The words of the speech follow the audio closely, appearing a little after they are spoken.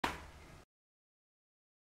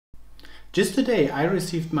Just today I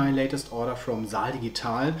received my latest order from SAAL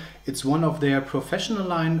Digital. It's one of their professional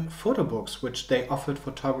line photo books which they offered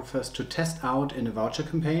photographers to test out in a voucher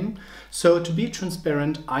campaign. So to be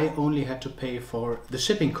transparent, I only had to pay for the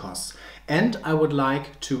shipping costs. And I would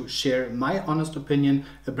like to share my honest opinion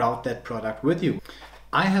about that product with you.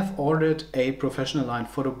 I have ordered a professional line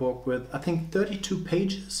photo book with I think 32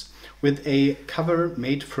 pages with a cover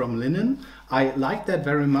made from linen. I like that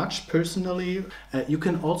very much personally. You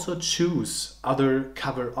can also choose other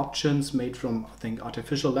cover options made from I think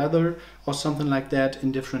artificial leather or something like that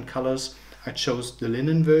in different colors. I chose the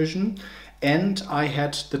linen version and I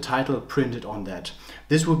had the title printed on that.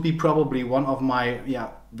 This would be probably one of my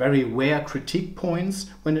very rare critique points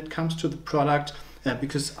when it comes to the product.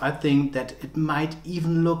 Because I think that it might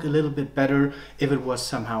even look a little bit better if it was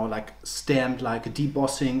somehow like stamped like a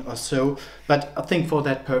debossing or so. But I think for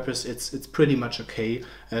that purpose it's pretty much okay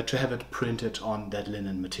to have it printed on that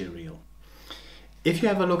linen material. If you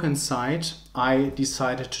have a look inside, I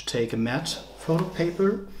decided to take a matte photo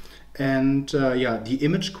paper, and the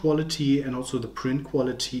image quality and also the print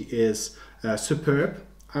quality is superb,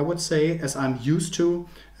 I would say, as I'm used to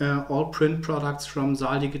all print products from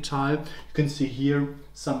SAAL Digital. You can see here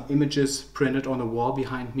some images printed on the wall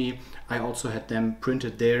behind me. I also had them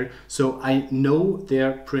printed there. So I know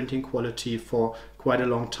their printing quality for quite a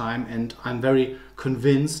long time and I'm very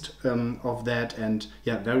convinced of that, and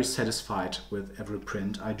very satisfied with every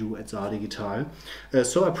print I do at SAAL Digital.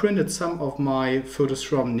 So I printed some of my photos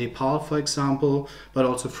from Nepal, for example, but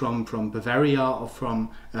also from Bavaria or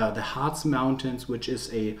from the Harz Mountains, which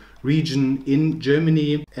is a region in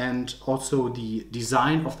Germany. And also the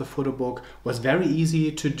design of the photo book was very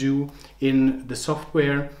easy to do in the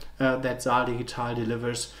software that SAAL Digital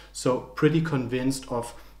delivers. So pretty convinced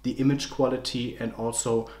of the image quality and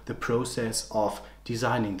also the process of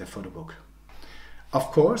designing the photo book. Of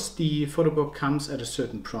course, the photo book comes at a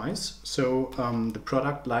certain price. So the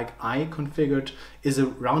product, like I configured, is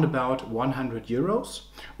around about 100 euros,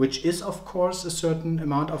 which is of course a certain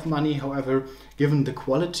amount of money. However, given the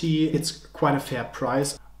quality, it's quite a fair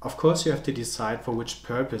price. Of course, you have to decide for which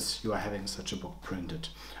purpose you are having such a book printed.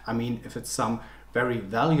 I mean, if it's some very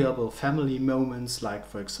valuable family moments, like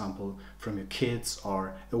for example from your kids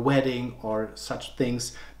or a wedding or such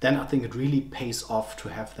things, then I think it really pays off to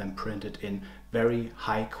have them printed in very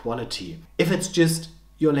high quality. If it's just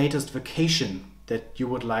your latest vacation that you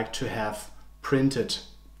would like to have printed,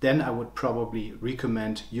 then I would probably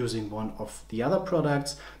recommend using one of the other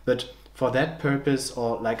products. But for that purpose,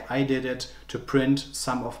 or like I did it, to print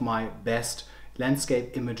some of my best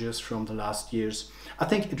landscape images from the last years, I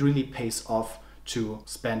think it really pays off to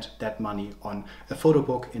spend that money on a photo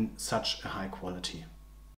book in such a high quality.